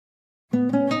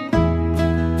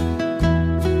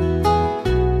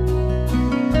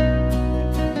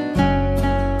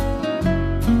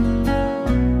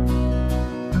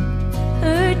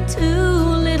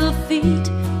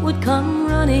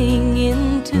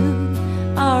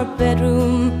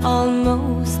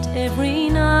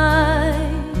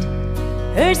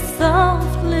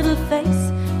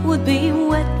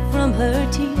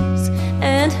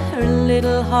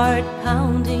little heart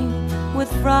pounding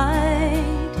with fright.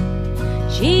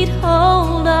 She'd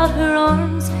hold out her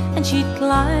arms and she'd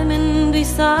climb in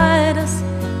beside us.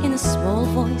 In a small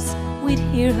voice we'd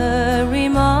hear her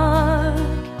remark,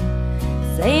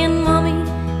 saying, "Mommy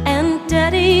and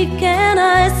Daddy, can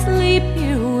I sleep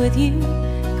here with you?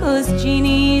 'Cause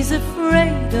Jeannie's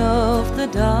afraid of the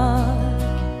dark."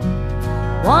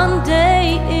 One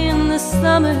day in the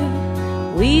summer,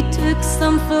 we took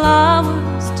some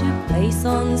flowers to place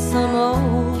on some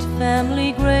old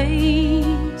family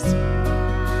graves.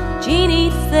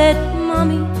 Jeannie said,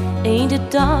 "Mommy, ain't it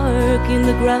dark in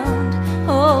the ground?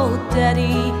 Oh,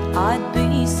 Daddy, I'd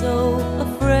be so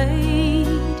afraid."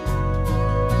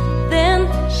 Then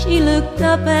she looked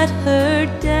up at her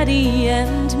daddy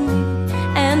and me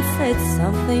and said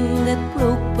something that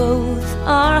broke both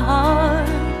our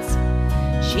hearts.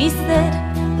 She said,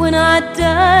 "When I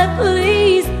die,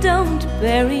 please don't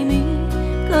bury me,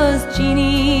 'cause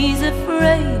Jeannie's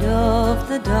afraid of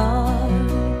the dark."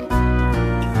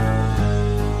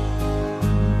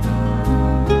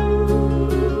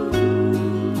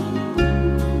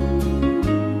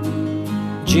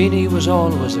 Jeannie was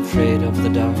always afraid of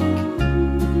the dark,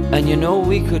 and you know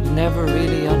we could never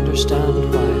really understand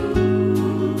why,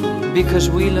 because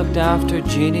we looked after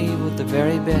Jeannie with the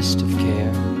very best of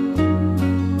care.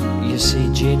 You see,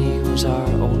 Jeannie was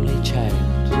our only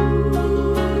child.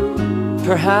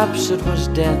 Perhaps it was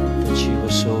death that she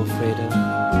was so afraid of,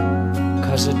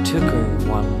 'cause it took her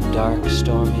one dark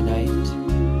stormy night.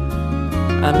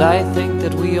 And I think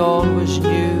that we always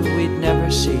knew we'd never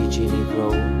see Jeannie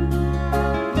grow,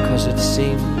 'cause it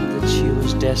seemed that she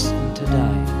was destined to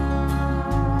die.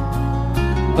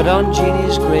 But on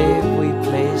Jeannie's grave we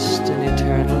placed an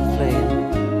eternal flame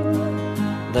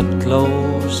that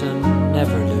glows and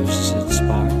never loses its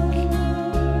spark.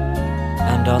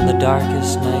 And on the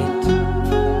darkest night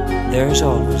there's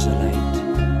always a light,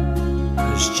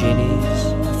 'cause Jeannie's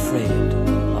afraid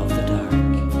of the dark.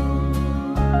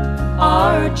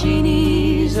 Our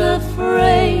Jeannie's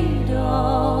afraid